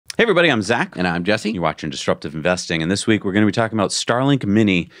Hey everybody, I'm Zach. And I'm Jesse. You're watching Disruptive Investing, and this week we're going to be talking about Starlink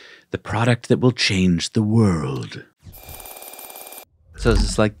Mini, the product that will change the world. So is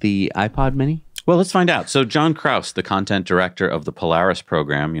this like the iPod Mini? Well, let's find out. So John Krause, the content director of the Polaris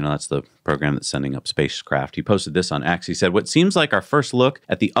program, that's the program that's sending up spacecraft, he posted this on X. He said, what seems like our first look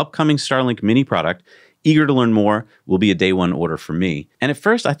at the upcoming Starlink Mini product, eager to learn more, will be a day one order for me. And at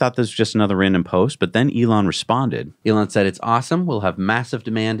first I thought this was just another random post, but then Elon responded. Elon said, it's awesome. We'll have massive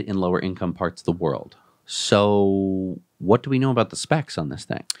demand in lower income parts of the world. So what do we know about the specs on this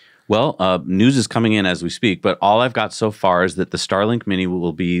thing? Well, news is coming in as we speak, but all I've got so far is that the Starlink Mini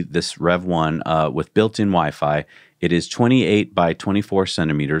will be this Rev 1 with built-in Wi-Fi. It is 28 by 24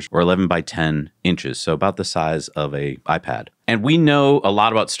 centimeters or 11 by 10 inches, so about the size of an iPad. And we know a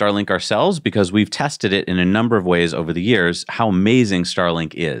lot about Starlink ourselves because we've tested it in a number of ways over the years, how amazing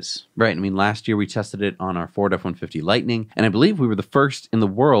Starlink is. Right. I mean, last year we tested it on our Ford F-150 Lightning, and I believe we were the first in the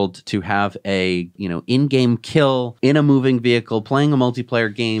world to have a, in-game kill in a moving vehicle playing a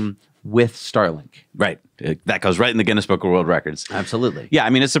multiplayer game with Starlink. Right. That goes right in the Guinness Book of World Records. Absolutely. Yeah,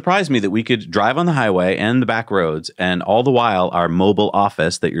 I mean, it surprised me that we could drive on the highway and the back roads, and all the while our mobile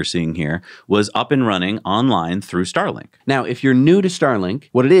office that you're seeing here was up and running online through Starlink. Now, if you're new to Starlink,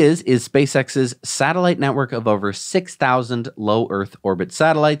 what it is SpaceX's satellite network of over 6,000 low Earth orbit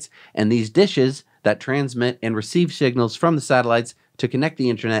satellites, and these dishes that transmit and receive signals from the satellites to connect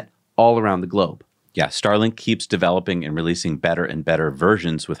the internet all around the globe. Yeah, Starlink keeps developing and releasing better and better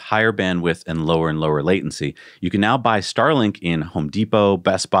versions with higher bandwidth and lower latency. You can now buy Starlink in Home Depot,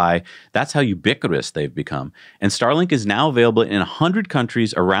 Best Buy. That's how ubiquitous they've become. And Starlink is now available in 100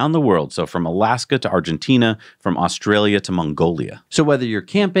 countries around the world. So from Alaska to Argentina, from Australia to Mongolia. So whether you're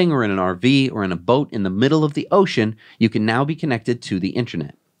camping or in an RV or in a boat in the middle of the ocean, you can now be connected to the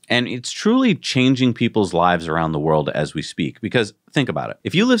internet. And it's truly changing people's lives around the world as we speak. Because think about it.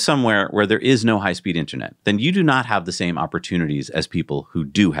 If you live somewhere where there is no high-speed internet, then you do not have the same opportunities as people who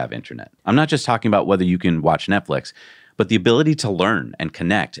do have internet. I'm not just talking about whether you can watch Netflix, but the ability to learn and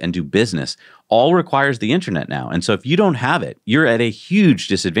connect and do business all requires the internet now. And so if you don't have it, you're at a huge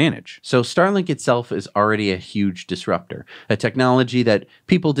disadvantage. So Starlink itself is already a huge disruptor, a technology that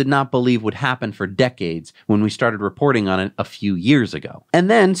people did not believe would happen for decades when we started reporting on it a few years ago.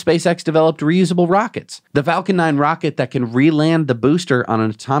 And then SpaceX developed reusable rockets. The Falcon 9 rocket that can re-land the booster on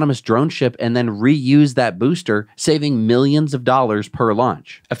an autonomous drone ship and then reuse that booster, saving millions of dollars per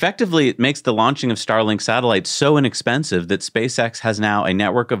launch. Effectively, it makes the launching of Starlink satellites so inexpensive that SpaceX has now a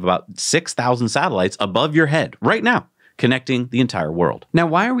network of about 6,000 satellites above your head right now, connecting the entire world. Now,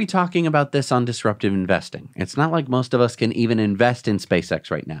 why are we talking about this on Disruptive Investing? It's not like most of us can even invest in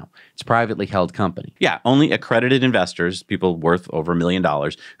SpaceX right now. It's a privately held company. Yeah, only accredited investors, people worth over $1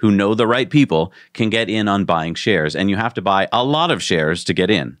 million, who know the right people, can get in on buying shares, and you have to buy a lot of shares to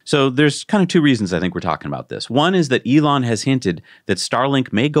get in. So there's kind of two reasons I think we're talking about this. One is that Elon has hinted that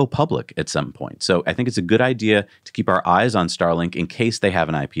Starlink may go public at some point. So I think it's a good idea to keep our eyes on Starlink in case they have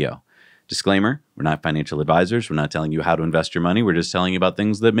an IPO. Disclaimer, we're not financial advisors. We're not telling you how to invest your money. We're just telling you about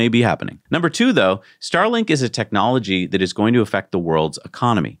things that may be happening. Number two, though, Starlink is a technology that is going to affect the world's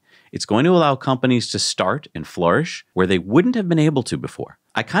economy. It's going to allow companies to start and flourish where they wouldn't have been able to before.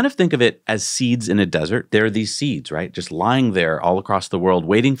 I kind of think of it as seeds in a desert. There are these seeds, right? Just lying there all across the world,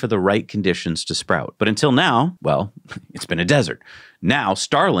 waiting for the right conditions to sprout. But until now, well, it's been a desert. Now,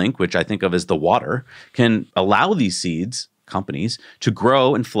 Starlink, which I think of as the water, can allow these seeds, companies, to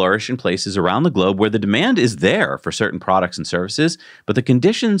grow and flourish in places around the globe where the demand is there for certain products and services, but the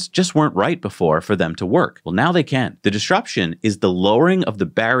conditions just weren't right before for them to work. Well, now they can. The disruption is the lowering of the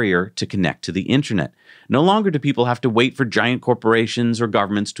barrier to connect to the internet. No longer do people have to wait for giant corporations or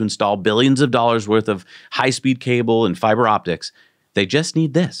governments to install billions of dollars worth of high-speed cable and fiber optics. They just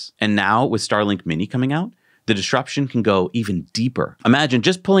need this. And now with Starlink Mini coming out, the disruption can go even deeper. Imagine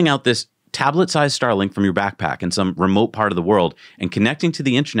just pulling out this tablet-sized Starlink from your backpack in some remote part of the world and connecting to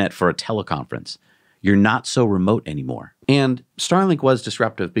the internet for a teleconference. You're not so remote anymore. And Starlink was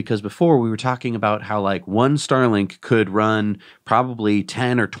disruptive because before we were talking about how like one Starlink could run probably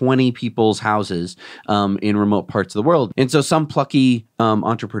 10 or 20 people's houses in remote parts of the world. And so some plucky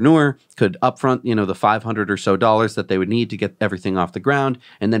entrepreneur could upfront, the $500 or so that they would need to get everything off the ground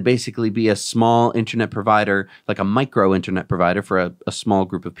and then basically be a small internet provider, like a micro internet provider for a small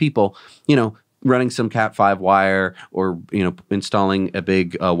group of people, running some Cat5 wire or, installing a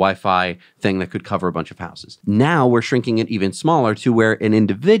big Wi-Fi thing that could cover a bunch of houses. Now we're shrinking it even smaller to where an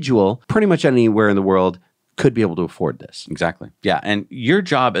individual, pretty much anywhere in the world, could be able to afford this. Exactly. Yeah. And your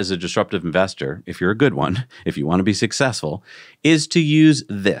job as a disruptive investor, if you're a good one, if you want to be successful, is to use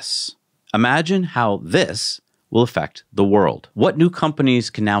this. Imagine how this will affect the world. What new companies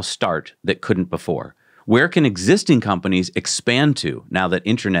can now start that couldn't before? Where can existing companies expand to now that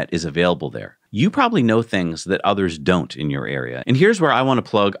internet is available there? You probably know things that others don't in your area. And here's where I want to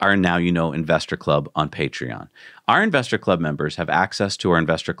plug our Now You Know Investor Club on Patreon. Our Investor Club members have access to our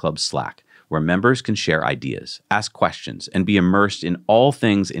Investor Club Slack, where members can share ideas, ask questions, and be immersed in all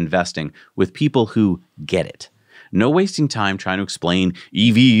things investing with people who get it. No wasting time trying to explain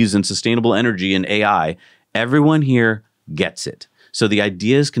EVs and sustainable energy and AI. Everyone here gets it, so the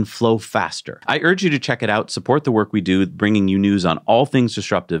ideas can flow faster. I urge you to check it out, support the work we do, bringing you news on all things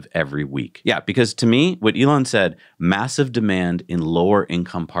disruptive every week. Yeah, because to me, what Elon said, massive demand in lower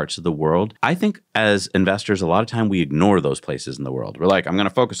income parts of the world, I think as investors, a lot of time we ignore those places in the world. We're like, I'm going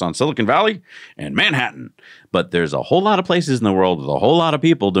to focus on Silicon Valley and Manhattan. But there's a whole lot of places in the world with a whole lot of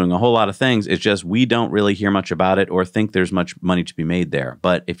people doing a whole lot of things. It's just we don't really hear much about it or think there's much money to be made there.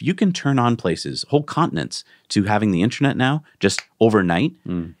 But if you can turn on places, whole continents, to having the internet now, just overnight,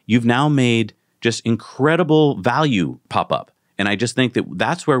 you've now made just incredible value pop up. And I just think that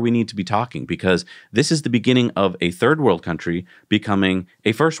that's where we need to be talking, because this is the beginning of a third world country becoming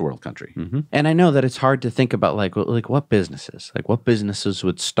a first world country. And I know that it's hard to think about like what businesses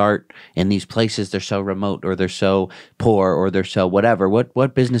would start in these places. They're so remote, or they're so poor, or they're so whatever.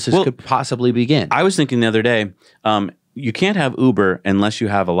 What businesses could possibly begin? I was thinking the other day, you can't have Uber unless you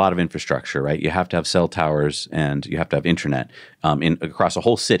have a lot of infrastructure, right? You have to have cell towers and you have to have internet across a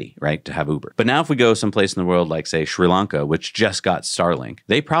whole city, right, to have Uber. But now if we go someplace in the world like, say, Sri Lanka, which just got Starlink,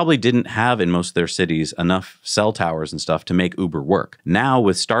 they probably didn't have in most of their cities enough cell towers and stuff to make Uber work. Now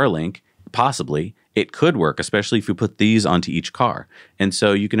with Starlink, possibly, it could work, especially if you put these onto each car. And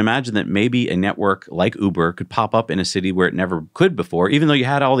so you can imagine that maybe a network like Uber could pop up in a city where it never could before, even though you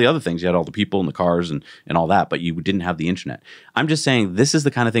had all the other things. You had all the people and the cars and all that, but you didn't have the internet. I'm just saying this is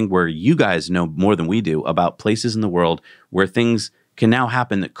the kind of thing where you guys know more than we do about places in the world where things can now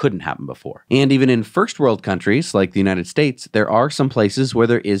happen that couldn't happen before. And even in first world countries like the United States, there are some places where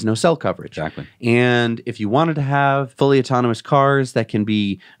there is no cell coverage. Exactly. And if you wanted to have fully autonomous cars that can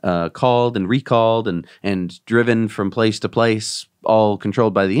be called and recalled and driven from place to place, all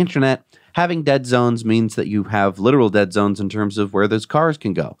controlled by the internet, having dead zones means that you have literal dead zones in terms of where those cars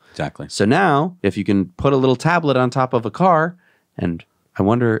can go. Exactly. So now, if you can put a little tablet on top of a car, and I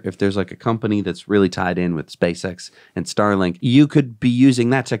wonder if there's like a company that's really tied in with SpaceX and Starlink, you could be using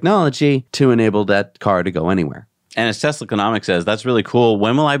that technology to enable that car to go anywhere. And as Tesla Economics says, that's really cool.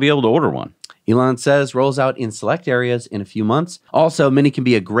 When will I be able to order one? Elon says rolls out in select areas in a few months. Also, Mini can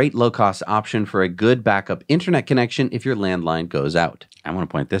be a great low-cost option for a good backup internet connection if your landline goes out. I want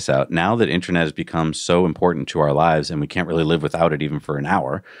to point this out. Now that internet has become so important to our lives and we can't really live without it even for an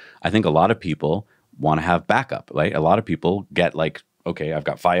hour, I think a lot of people want to have backup. Right? A lot of people get like, okay, I've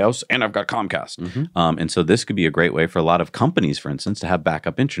got Fios and I've got Comcast. And so this could be a great way for a lot of companies, for instance, to have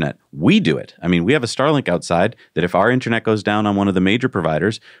backup internet. We do it. I mean, we have a Starlink outside that if our internet goes down on one of the major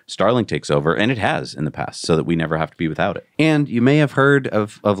providers, Starlink takes over, and it has in the past, so that we never have to be without it. And you may have heard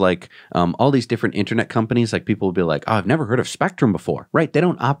of like all these different internet companies. Like people will be like, oh, I've never heard of Spectrum before. Right? They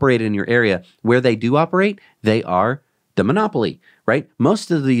don't operate in your area. Where they do operate, they are the monopoly, right?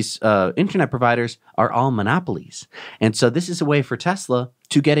 Most of these internet providers are all monopolies. And so this is a way for Tesla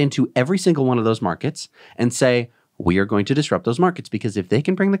to get into every single one of those markets and say, we are going to disrupt those markets, because if they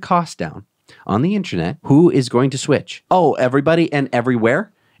can bring the cost down on the internet, who is going to switch? Oh, everybody and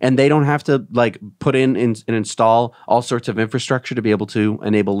everywhere? And they don't have to like put in and install all sorts of infrastructure to be able to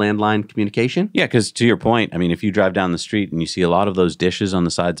enable landline communication? Yeah, because to your point, I mean, if you drive down the street and you see a lot of those dishes on the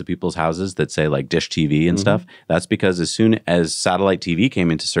sides of people's houses that say like Dish TV and stuff, that's because as soon as satellite TV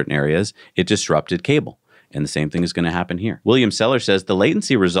came into certain areas, it disrupted cable. And the same thing is going to happen here. William Seller says, the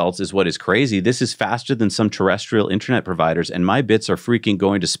latency results is what is crazy. This is faster than some terrestrial internet providers, and my bits are freaking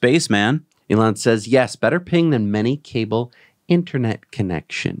going to space, man. Elon says, yes, better ping than many cable internet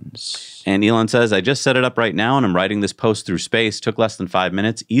connections. And Elon says, I just set it up right now and I'm writing this post through space. Took less than 5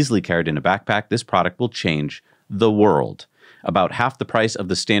 minutes, easily carried in a backpack. This product will change the world. About half the price of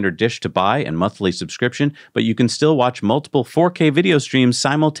the standard dish to buy and monthly subscription, but you can still watch multiple 4K video streams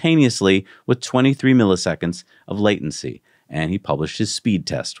simultaneously with 23 milliseconds of latency. And he published his speed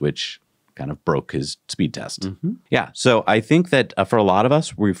test, which kind of broke his speed test. Yeah, so I think that for a lot of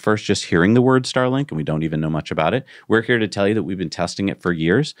us, we're first just hearing the word Starlink and we don't even know much about it. We're here to tell you that we've been testing it for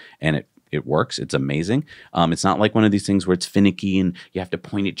years and it it works. It's amazing. It's not like one of these things where it's finicky and you have to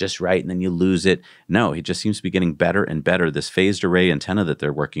point it just right and then you lose it. No, it just seems to be getting better and better. This phased array antenna that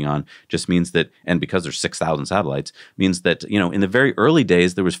they're working on just means that, and because there's 6,000 satellites, means that, in the very early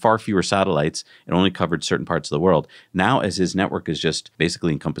days, there was far fewer satellites. It only covered certain parts of the world. Now, as his network is just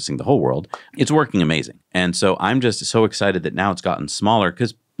basically encompassing the whole world, it's working amazing. And so I'm just so excited that now it's gotten smaller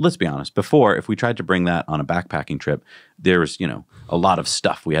because let's be honest, before, if we tried to bring that on a backpacking trip, there was, a lot of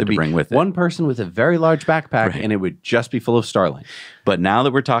stuff we had to bring with it. One person with a very large backpack, and it would just be full of Starlink. But now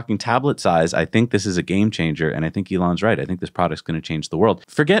that we're talking tablet size, I think this is a game changer, and I think Elon's right. I think this product's going to change the world.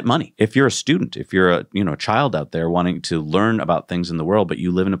 Forget money. If you're a student, if you're a child out there wanting to learn about things in the world, but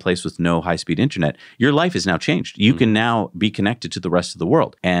you live in a place with no high-speed internet, your life is now changed. You can now be connected to the rest of the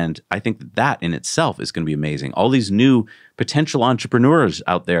world. And I think that in itself is going to be amazing. All these new potential entrepreneurs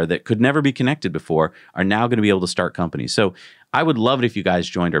out there that could never be connected before are now going to be able to start companies. So I would love it if you guys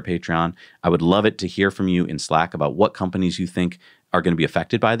joined our Patreon. I would love it to hear from you in Slack about what companies you think are going to be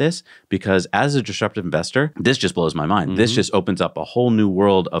affected by this, because as a disruptive investor, this just blows my mind. This just opens up a whole new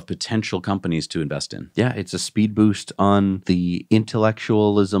world of potential companies to invest in. Yeah, it's a speed boost on the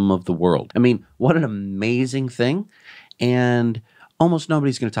intellectualism of the world. I mean, what an amazing thing. And almost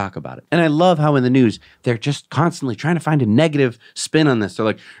nobody's going to talk about it. And I love how in the news, they're just constantly trying to find a negative spin on this. They're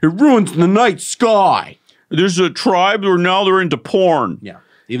like, it ruins the night sky. There's a tribe where now they're into porn. Yeah.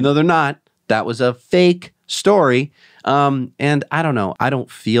 Even though they're not, that was a fake story. And I don't know. I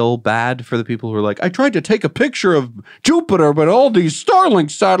don't feel bad for the people who are like, I tried to take a picture of Jupiter, but all these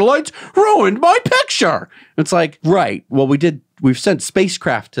Starlink satellites ruined my picture. It's like, right. Well, we've sent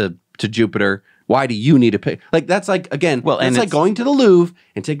spacecraft to Jupiter. Why do you need a picture? Like, that's like, again, it's like going to the Louvre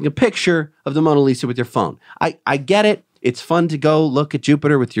and taking a picture of the Mona Lisa with your phone. I get it. It's fun to go look at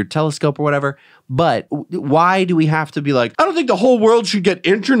Jupiter with your telescope or whatever. But why do we have to be like, I don't think the whole world should get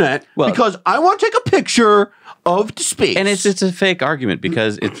internet because I want to take a picture of the space. And it's a fake argument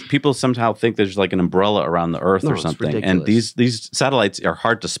because people somehow think there's like an umbrella around the Earth or something. And these satellites are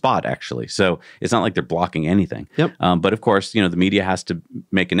hard to spot, actually. So it's not like they're blocking anything. Yep. But of course, the media has to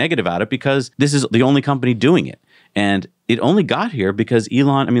make a negative out of it because this is the only company doing it. And it only got here because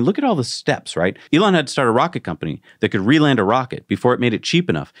Elon, I mean, look at all the steps, right? Elon had to start a rocket company that could re-land a rocket before it made it cheap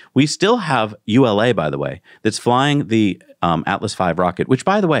enough. We still have ULA, by the way, that's flying the Atlas V rocket, which,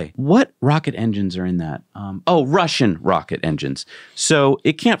 by the way, what rocket engines are in that? Russian rocket engines. So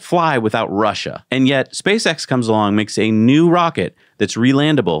it can't fly without Russia. And yet SpaceX comes along, makes a new rocket that's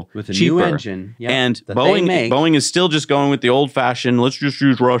relandable with a cheaper. New engine. Yep, and Boeing is still just going with the old-fashioned, let's just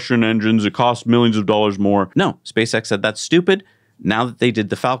use Russian engines. It costs millions of dollars more. No, SpaceX said that's stupid. Now that they did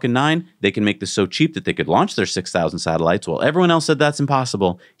the Falcon 9, they can make this so cheap that they could launch their 6,000 satellites. Well, everyone else said that's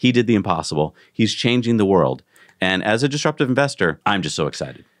impossible. He did the impossible. He's changing the world. And as a disruptive investor, I'm just so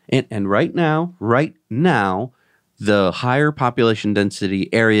excited. And right now, the higher population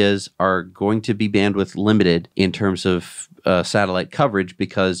density areas are going to be bandwidth limited in terms of satellite coverage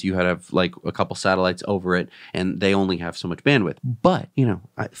because you have like a couple satellites over it and they only have so much bandwidth. But,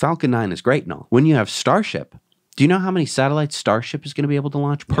 Falcon 9 is great and all. When you have Starship, do you know how many satellites Starship is going to be able to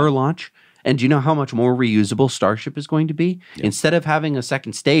launch per launch? And do you know how much more reusable Starship is going to be? Yeah. Instead of having a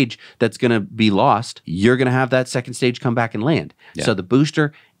second stage that's going to be lost, you're going to have that second stage come back and land. Yeah. So the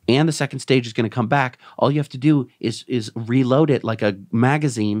booster and the second stage is going to come back. All you have to do is reload it like a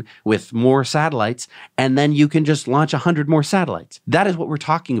magazine with more satellites, and then you can just launch 100 more satellites. That is what we're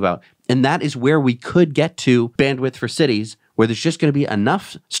talking about. And that is where we could get to bandwidth for cities, where there's just going to be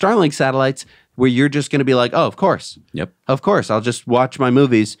enough Starlink satellites where you're just going to be like, oh, of course. Yep. Of course. I'll just watch my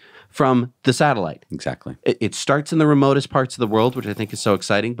movies from the satellite. Exactly. It starts in the remotest parts of the world, which I think is so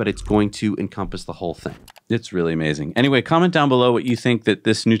exciting, but it's going to encompass the whole thing. It's really amazing. Anyway, comment down below what you think that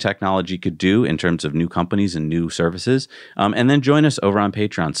this new technology could do in terms of new companies and new services. And then join us over on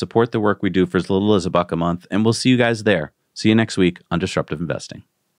Patreon. Support the work we do for as little as $1 a month, and we'll see you guys there. See you next week on Disruptive Investing.